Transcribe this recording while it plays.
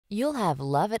You'll have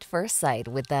love at first sight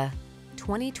with the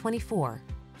 2024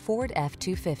 Ford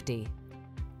F-250.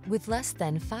 With less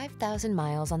than 5,000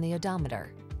 miles on the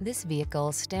odometer, this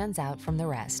vehicle stands out from the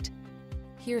rest.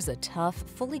 Here's a tough,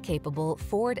 fully capable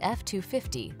Ford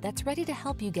F-250 that's ready to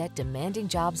help you get demanding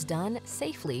jobs done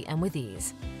safely and with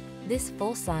ease. This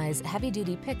full-size,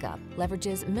 heavy-duty pickup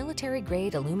leverages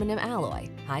military-grade aluminum alloy,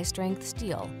 high-strength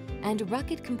steel, and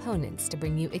rugged components to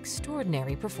bring you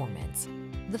extraordinary performance.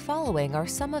 The following are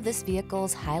some of this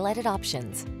vehicle's highlighted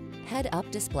options: head-up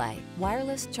display,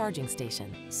 wireless charging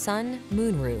station, sun,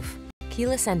 moonroof,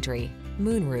 keyless entry,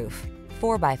 moonroof,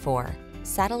 4x4,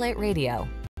 satellite radio,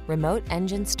 remote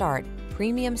engine start,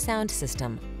 premium sound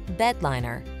system, bed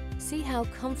liner. See how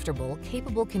comfortable,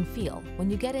 capable can feel when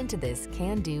you get into this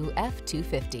can-do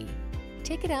F-250.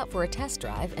 Take it out for a test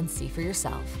drive and see for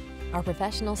yourself. Our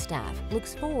professional staff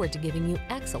looks forward to giving you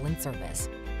excellent service.